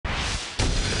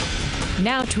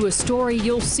Now to a story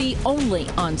you'll see only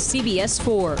on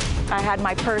CBS4. I had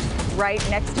my purse right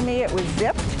next to me. It was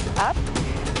zipped up,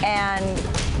 and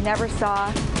never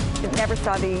saw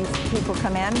these people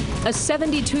come in. A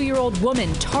 72-year-old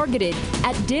woman targeted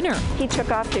at dinner. He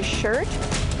took off his shirt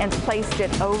and placed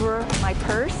it over my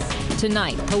purse.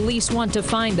 Tonight, police want to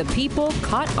find the people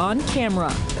caught on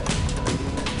camera.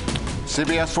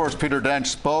 CBS4's Peter Dench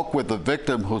spoke with the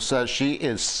victim, who says she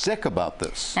is sick about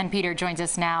this. And Peter joins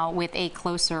us now with a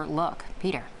closer look.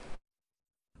 Peter.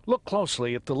 Look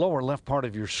closely at the lower left part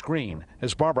of your screen.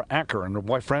 As Barbara Acker and her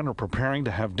boyfriend are preparing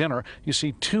to have dinner, you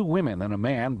see two women and a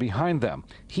man behind them.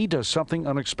 He does something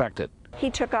unexpected. He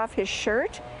took off his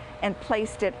shirt and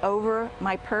placed it over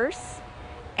my purse,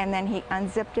 and then he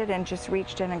unzipped it and just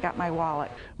reached in and got my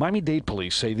wallet. Miami-Dade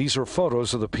police say these are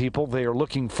photos of the people they are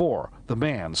looking for. The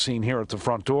man seen here at the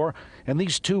front door, and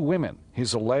these two women,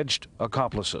 his alleged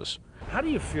accomplices. How do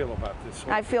you feel about this?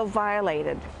 I feel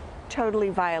violated, totally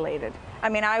violated. I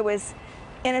mean, I was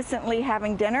innocently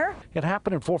having dinner. It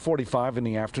happened at 4:45 in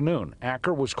the afternoon.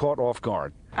 Acker was caught off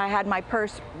guard. I had my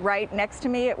purse right next to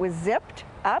me. It was zipped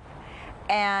up,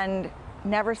 and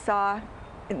never saw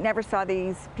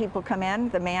these people come in,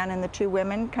 the man and the two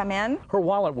women come in. Her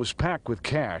wallet was packed with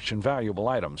cash and valuable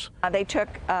items. They took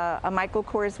a Michael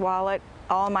Kors wallet,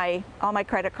 all my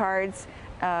credit cards,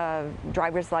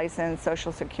 driver's license,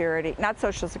 Social Security, not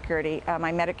Social Security,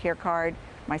 my Medicare card,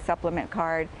 my supplement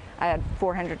card. I had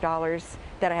 $400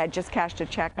 that I had just cashed a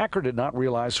check. Acker did not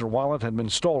realize her wallet had been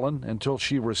stolen until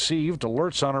she received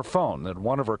alerts on her phone that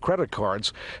one of her credit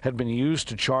cards had been used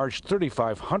to charge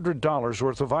 $3,500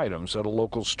 worth of items at a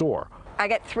local store. I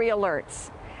got 3 alerts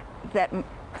that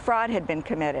fraud had been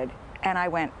committed, and I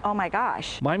went, oh my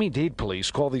gosh. Miami-Dade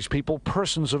police call these people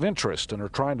persons of interest and are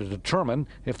trying to determine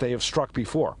if they have struck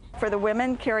before. For the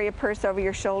women, carry a purse over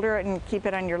your shoulder and keep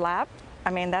it on your lap. I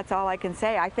mean, that's all I can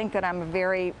say. I think that I'm a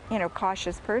very,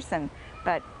 cautious person,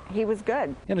 but he was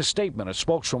good. In a statement, a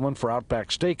spokeswoman for Outback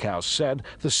Steakhouse said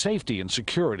the safety and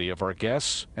security of our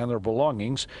guests and their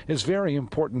belongings is very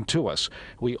important to us.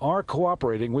 We are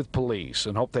cooperating with police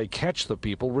and hope they catch the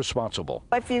people responsible.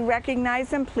 If you recognize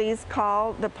them, please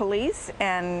call the police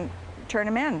and turn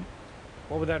them in.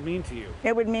 What would that mean to you?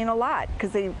 It would mean a lot,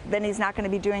 because then he's not going to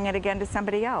be doing it again to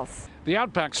somebody else. The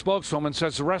Outback spokeswoman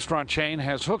says the restaurant chain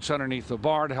has hooks underneath the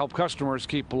bar to help customers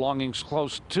keep belongings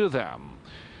close to them.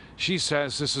 She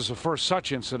says this is the first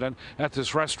such incident at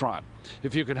this restaurant.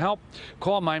 If you can help,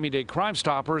 call Miami-Dade Crime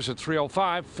Stoppers at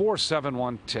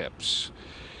 305-471-TIPS.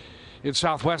 In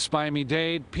Southwest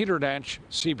Miami-Dade, Peter Dench,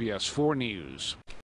 CBS4 News.